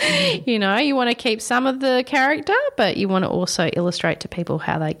 you know, you want to keep some of the character, but you want to also illustrate to people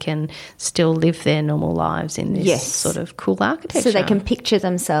how they can still live their normal lives in this Yes. sort of cool architecture. So they can picture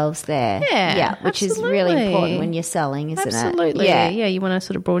themselves there. Yeah, which is really absolutely. important when you're selling, isn't Absolutely. it? Yeah, you want to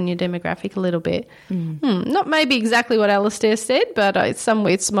sort of broaden your demographic a little bit. Not maybe exactly what Alistair said, but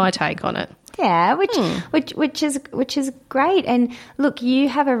it's my take on it. Yeah, which is great. And look, you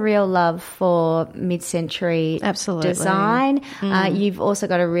have a real love for mid-century Absolutely. design. You've also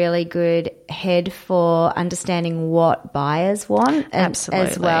got a really good head for understanding what buyers want as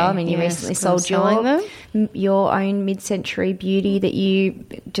Absolutely. well. I mean, you Yes, recently because I'm sold selling your own mid-century beauty that you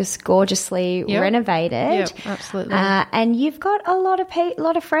just gorgeously Yep. renovated. Yep, absolutely. And you've got a lot of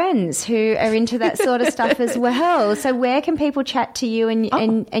friends who are into that sort of stuff as well. So where can people chat to you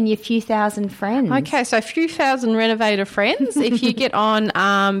and your few thousand friends? Okay, so a few thousand renovator friends. If you get on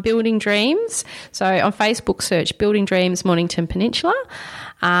Building Dreams, so on Facebook search Building Dreams Mornington Peninsula.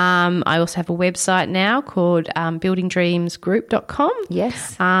 I also have a website now called buildingdreamsgroup.com.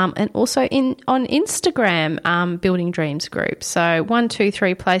 Yes. And also on Instagram, Building Dreams Group. So 1, 2,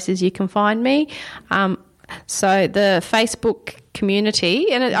 3 places you can find me. So the Facebook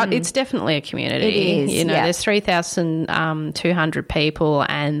community, and it's definitely a community. It is, You know, yeah. there's 3,200 people,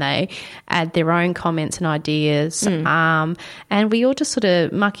 and they add their own comments and ideas. And we all just sort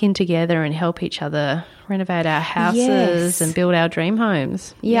of muck in together and help each other renovate our houses Yes. and build our dream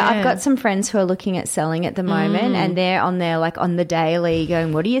homes. Yeah, I've got some friends who are looking at selling at the moment, and they're on there like on the daily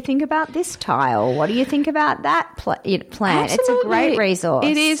going, what do you think about this tile? What do you think about that plan? It's a Absolutely. great resource.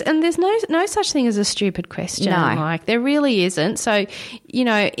 It is, and there's no such thing as a stupid question. No. Like there really isn't. So, you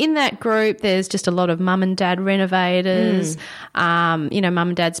know, in that group, there's just a lot of mum and dad renovators. You know, mum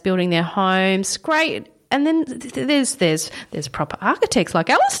and dad's building their homes. Great. And then there's proper architects like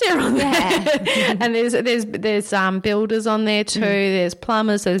Alistair on there, and there's builders on there too. There's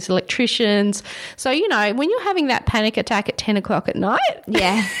plumbers, there's electricians. So you know when you're having that panic attack at 10 o'clock at night,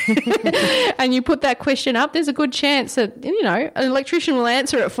 Yeah. and you put that question up, there's a good chance that you know an electrician will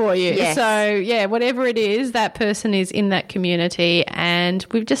answer it for you. Yes. So yeah, whatever it is, that person is in that community, and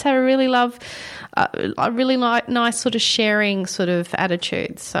we've just had a really nice sort of sharing sort of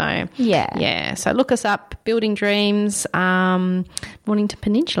attitude. So yeah. So look us up, Building Dreams, Mornington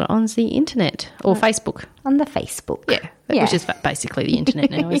Peninsula on the internet or Facebook. On the Facebook. Yeah, which is basically the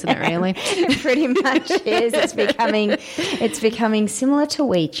internet now, isn't it? Really. It pretty much is. It's becoming similar to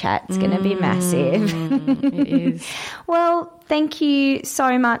WeChat. It's going to be massive. It is. Well, thank you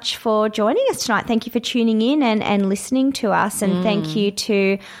so much for joining us tonight. Thank you for tuning in and listening to us. And thank you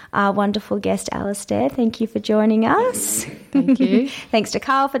to our wonderful guest, Alistair. Thank you for joining us. Thank you. Thanks to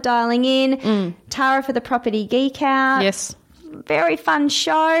Carl for dialing in. Tara for the Property Geek Out. Yes. Very fun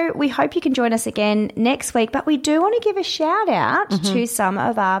show. We hope you can join us again next week. But we do want to give a shout out to some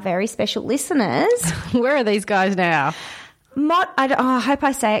of our very special listeners. Where are these guys now? I hope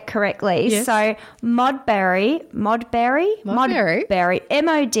I say it correctly. Yes. So Modbury, Modbury? MODBURY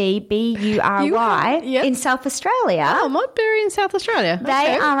Yep. in South Australia. Oh, Modbury in South Australia. They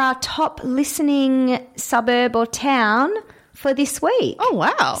Okay. are our top listening suburb or town for this week. Oh,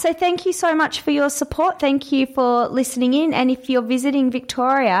 wow. So thank you so much for your support. Thank you for listening in. And if you're visiting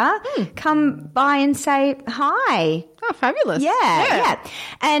Victoria, come by and say hi. Oh, fabulous. Yeah.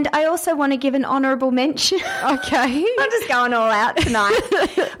 And I also want to give an honourable mention. Okay. I'm just going all out tonight.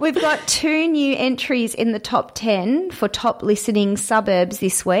 We've got 2 new entries in the top 10 for top listening suburbs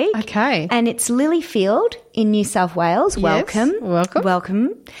this week. Okay. And it's Lilyfield in New South Wales. Yes, welcome.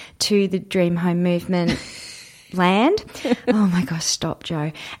 Welcome to the Dream Home Movement land. Oh my gosh, stop,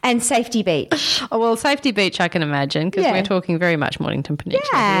 Joe. And Safety Beach. Oh, well, Safety Beach I can imagine because Yeah. we're talking very much Mornington Peninsula.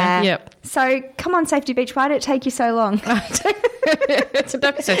 Yeah. here. Yep. So come on, Safety Beach. Why did it take you so long? Don't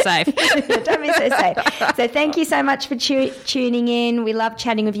be so safe. Don't be so safe. So thank you so much for tuning in. We love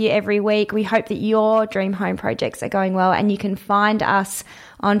chatting with you every week. We hope that your dream home projects are going well, and you can find us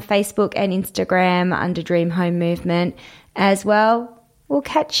on Facebook and Instagram under Dream Home Movement as well. We'll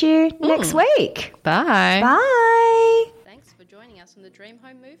catch you next week. Bye. Bye. Thanks for joining us. us on the Dream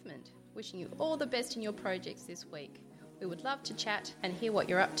Home Movement. Wishing you all the best in your projects this week. We would love to chat and hear what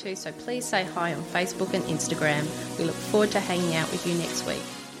you're up to, so please say hi on Facebook and Instagram. We look forward to hanging out with you next week.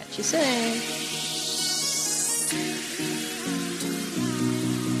 Catch you soon.